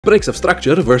Breaks of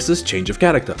structure versus change of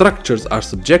character. Structures are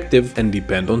subjective and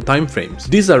depend on time frames.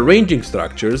 These are ranging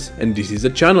structures, and this is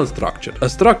a channel structure. A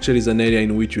structure is an area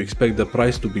in which you expect the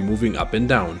price to be moving up and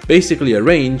down, basically a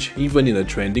range even in a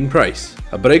trending price.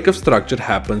 A break of structure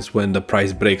happens when the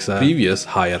price breaks a previous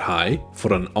higher high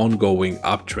for an ongoing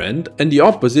uptrend and the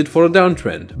opposite for a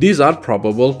downtrend. These are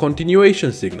probable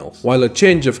continuation signals, while a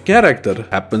change of character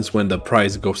happens when the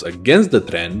price goes against the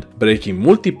trend, breaking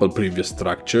multiple previous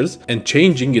structures and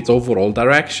changing its overall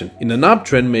direction. In an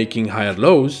uptrend making higher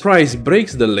lows, price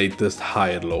breaks the latest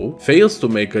higher low, fails to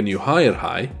make a new higher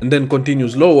high, and then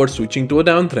continues lower, switching to a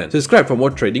downtrend. Subscribe for more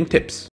trading tips.